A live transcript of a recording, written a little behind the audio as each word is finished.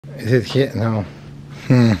Is it here? No.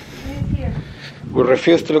 We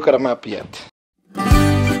refuse to look at a map yet.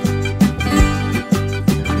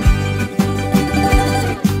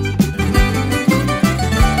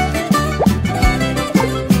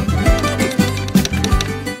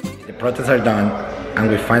 The protests are done,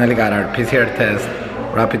 and we finally got our PCR test,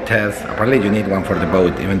 rapid test. Apparently you need one for the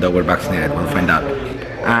boat, even though we're vaccinated, we'll find out.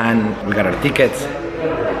 And we got our tickets.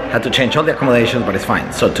 Had to change all the accommodations, but it's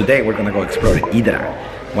fine. So today we're gonna go explore Hydra,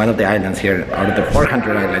 one of the islands here, out of the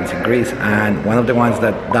 400 islands in Greece, and one of the ones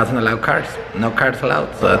that doesn't allow cars. No cars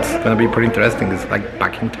allowed, so that's gonna be pretty interesting. It's like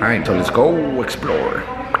back in time. So let's go explore.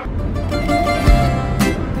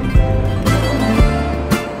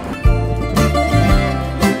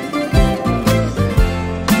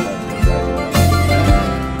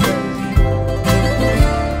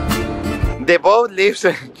 The boat leaves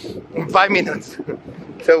in 5 minutes,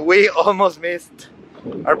 so we almost missed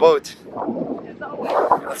our boat.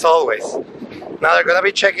 As always. Now they're gonna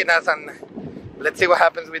be checking us, and let's see what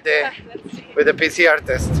happens with the PCR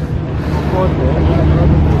test.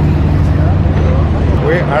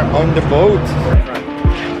 We are on the boat.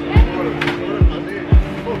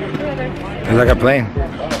 It's like a plane.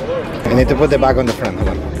 We need to put the bag on the front. Hold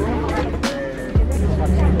on.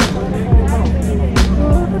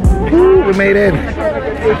 Woo, we made it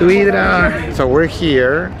to Hydra. So we're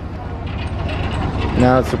here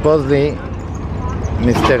now. Supposedly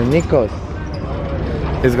Mr. Nikos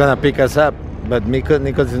is gonna pick us up, but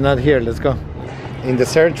Nikos is not here. Let's go in the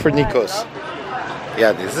search for Nikos.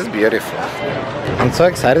 Yeah, this is beautiful. I'm so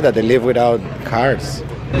excited that they live without cars.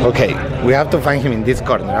 Okay, we have to find him in this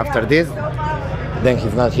corner. After this, then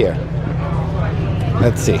he's not here.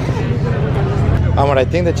 Let's see. Amor, I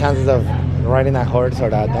think the chances of riding a horse or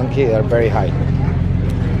a donkey are very high.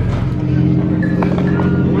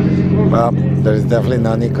 Well, there's definitely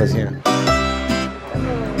no Nikos here.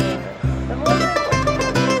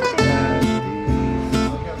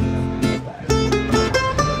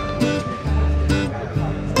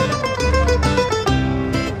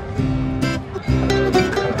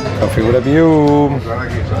 Coffee with a view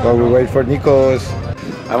while we wait for Nikos.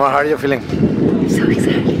 Amor, how are you feeling? So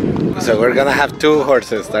excited. So we're gonna have 2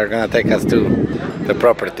 horses that are gonna take us to the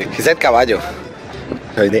property. He said caballo.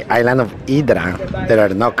 So in the island of Hydra, there are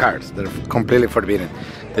no cars. They're completely forbidden.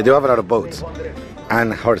 They do have a lot of boats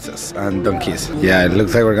and horses and donkeys. Yeah, it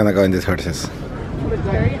looks like we're gonna go in these horses.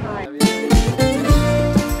 Very high.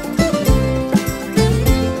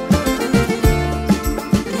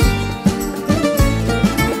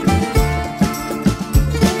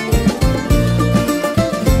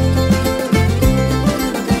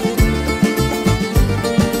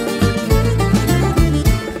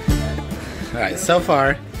 So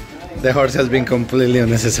far, the horse has been completely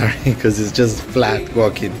unnecessary because it's just flat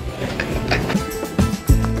walking.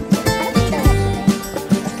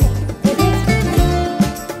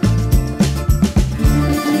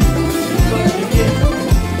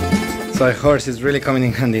 So a horse is really coming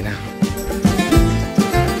in handy now.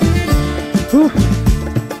 Whew.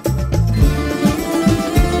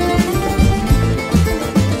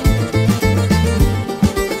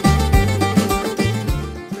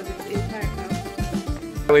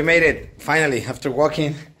 We made it, finally, after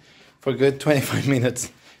walking for a good 25 minutes.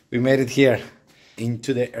 We made it here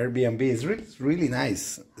into the Airbnb. It's really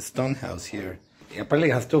nice stone house here. It apparently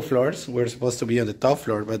has 2 floors. We're supposed to be on the top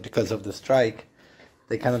floor, but because of the strike,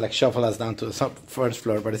 they kind of like shuffle us down to the first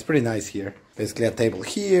floor, but it's pretty nice here. Basically a table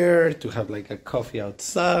here to have like a coffee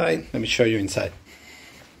outside. Let me show you inside.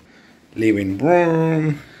 Living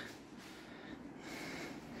room.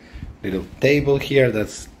 Little table here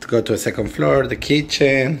that's to go to a 2nd floor, the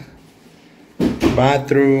kitchen,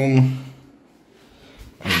 bathroom,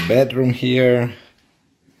 a bedroom here.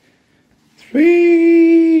 It's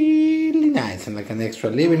really nice, and like an extra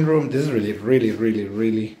living room. This is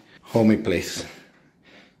really homey place.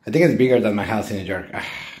 I think it's bigger than my house in New York.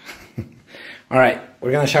 All right,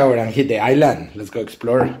 we're gonna shower and hit the island. Let's go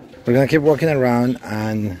explore. We're gonna keep walking around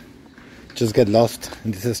and just get lost in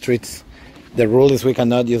these streets. The rule is we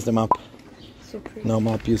cannot use the map. So pretty. No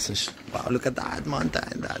map usage. Wow, look at that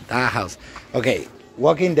mountain, that house. Okay,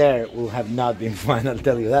 walking there will have not been fun, I'll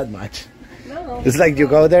tell you that much. No. It's like you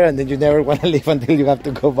go there and then you never want to leave until you have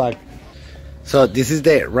to go back. So this is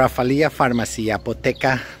the Rafalia Pharmacy,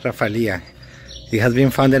 Apoteca Rafalia. It has been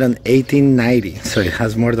founded in 1890, so it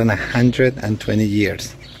has more than 120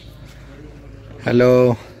 years.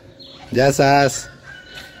 Hello. Yasas.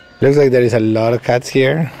 Looks like there is a lot of cats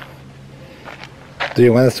here. Do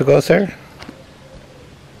you want us to go, sir?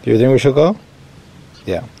 Do you think we should go?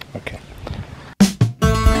 Yeah, okay.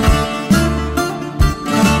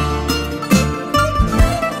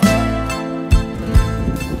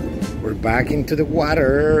 back into the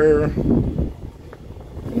water.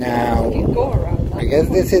 Now, I guess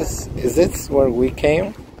this is this where we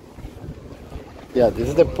came? Yeah, this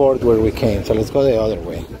is the port where we came, so let's go the other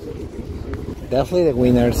way. Definitely the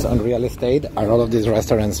winners on real estate are all of these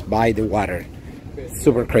restaurants by the water.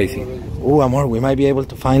 Super crazy. Oh, Amor, we might be able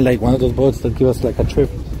to find like one of those boats that give us like a trip,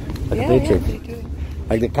 like a day trip.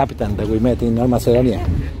 Like the captain that we met in North Macedonia.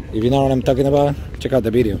 If you know what I'm talking about, check out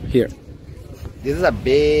the video here. This is a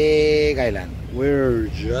big island. We're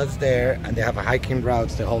just there and they have hiking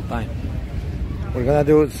routes the whole time. We're gonna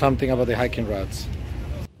do something about the hiking routes.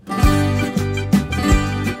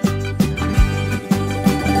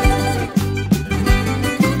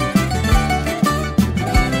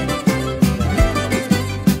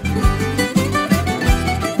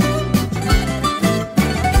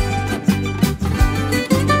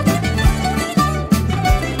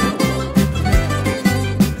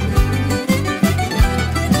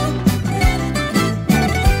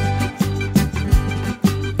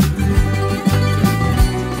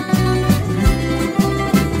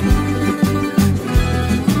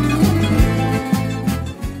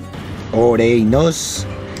 Oreinos.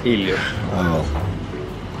 Ilios. Oh.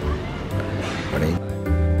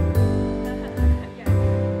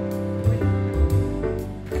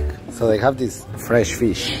 So they have this fresh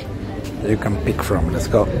fish that you can pick from. Let's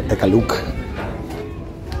go take a look.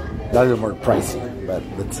 That is more pricey, but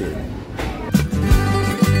let's see.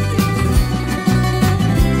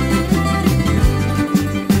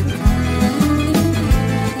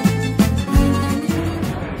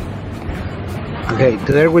 Okay,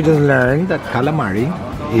 today we just learned that calamari,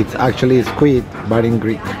 it's actually squid, but in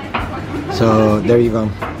Greek. So there you go.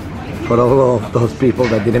 For all of those people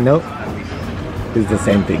that didn't know, it's the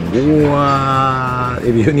same thing. Wow.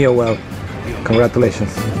 If you knew, well,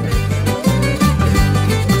 congratulations.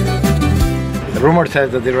 The rumor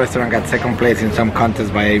says that the restaurant got second place in some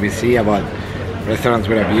contest by ABC about restaurants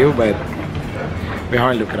with a view, but we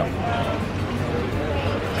haven't looked it up.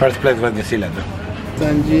 First place was New Zealand.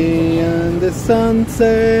 Sanji and the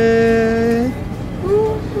sunset.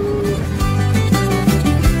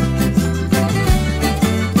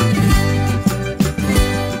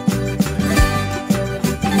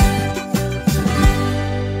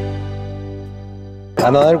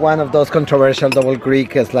 Another one of those controversial double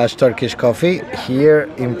Greek / Turkish coffee here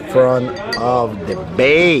in front of the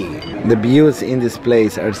bay. The views in this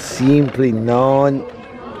place are simply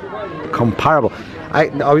non-comparable.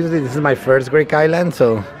 Obviously this is my first Greek island,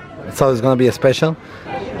 so it's gonna be a special.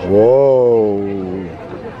 Whoa,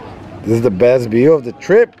 this is the best view of the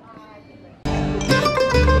trip.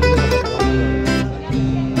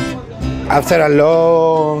 After a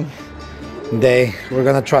long day, we're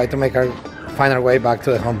gonna try to find our way back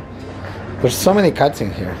to the home. There's so many cats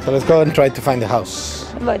in here, so let's go and try to find the house.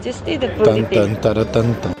 Majesty, the Dun, dun, dun, dun,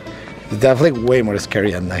 dun, dun. It's definitely way more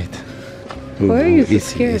scary at night. Why are you so easy,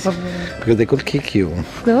 scared easy. of them? Because they could kick you.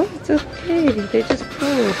 No, it's okay. They just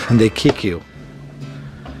cool. And they kick you.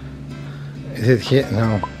 Is it here?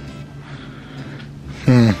 No.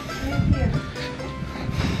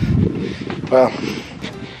 Well,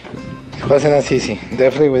 it wasn't as easy.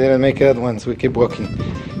 Definitely we didn't make it at once. We keep walking.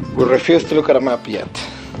 We refuse to look at a map yet.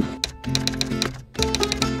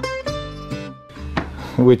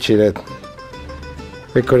 We cheated.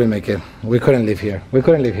 We couldn't make it. We couldn't live here. We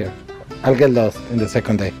couldn't live here. I'll get lost in the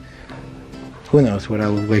second day. Who knows where I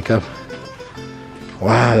will wake up.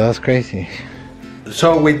 Wow, that was crazy.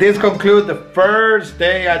 So with this conclude the first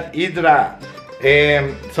day at Hydra.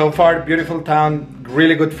 So far, beautiful town,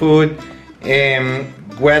 really good food,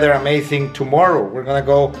 weather amazing. Tomorrow we're gonna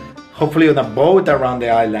go hopefully on a boat around the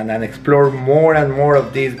island and explore more and more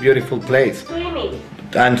of this beautiful place. Swimming.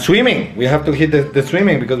 And swimming. We have to hit the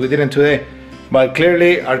swimming because we didn't today. But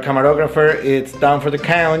clearly our camerographer is down for the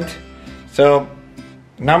count. So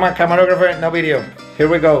now my camerographer, no video. Here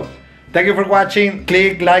we go. Thank you for watching.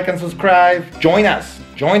 Click like and subscribe. Join us.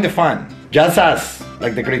 Join the fun. Just us,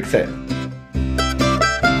 like the Greek said.